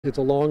It's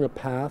along a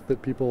path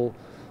that people,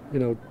 you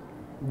know,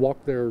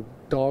 walk their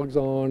dogs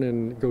on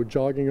and go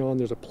jogging on.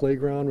 There's a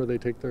playground where they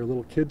take their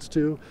little kids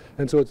to,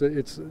 and so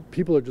it's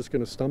people are just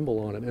going to stumble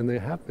on it, and they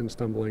have been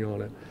stumbling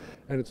on it.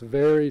 And it's a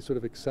very sort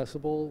of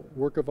accessible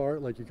work of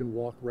art. Like, you can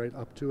walk right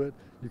up to it,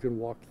 you can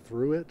walk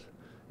through it.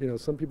 You know,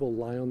 some people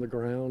lie on the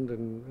ground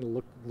and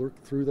look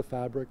through the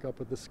fabric up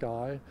at the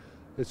sky.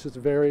 It's just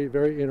very,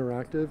 very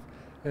interactive.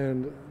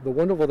 And the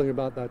wonderful thing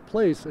about that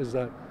place is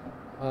that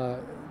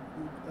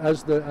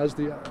as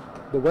the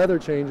weather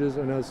changes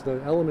and as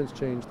the elements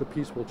change, the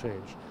piece will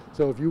change.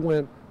 So if you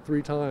went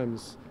 3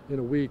 times in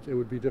a week, it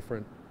would be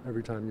different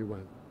every time you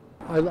went.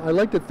 I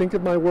like to think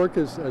of my work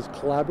as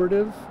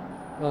collaborative.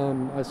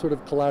 I sort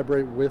of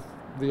collaborate with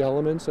the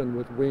elements and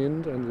with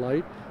wind and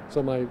light.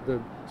 So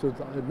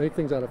I make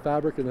things out of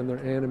fabric, and then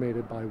they're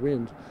animated by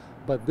wind.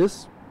 But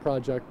this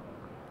project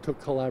took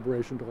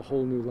collaboration to a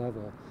whole new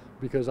level,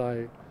 because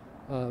I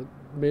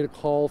made a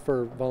call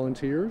for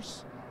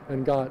volunteers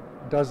and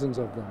got dozens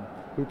of them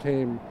who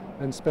came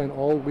and spent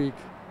all week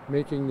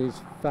making these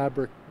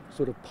fabric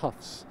sort of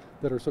puffs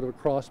that are sort of a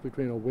cross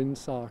between a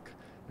windsock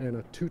and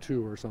a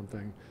tutu or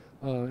something.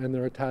 And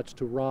they're attached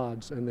to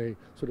rods, and they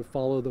sort of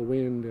follow the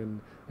wind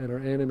and are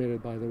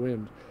animated by the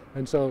wind.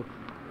 And so,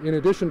 in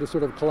addition to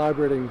sort of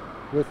collaborating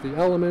with the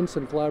elements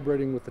and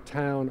collaborating with the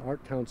town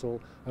art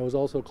council, I was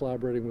also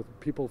collaborating with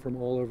people from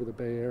all over the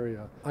Bay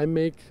Area. I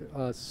make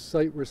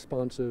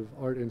site-responsive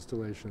art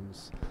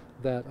installations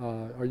that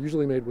are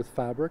usually made with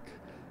fabric,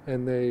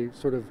 and they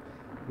sort of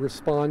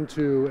respond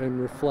to and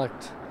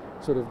reflect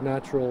sort of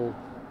natural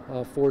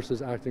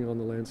forces acting on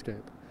the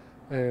landscape.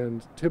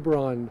 And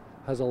Tiburon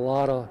has a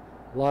lot of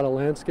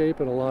landscape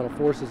and a lot of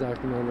forces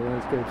acting on the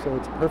landscape, so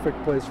it's a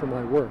perfect place for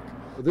my work.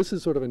 This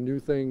is sort of a new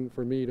thing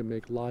for me, to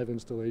make live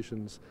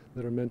installations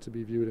that are meant to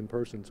be viewed in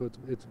person, so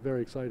it's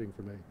very exciting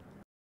for me.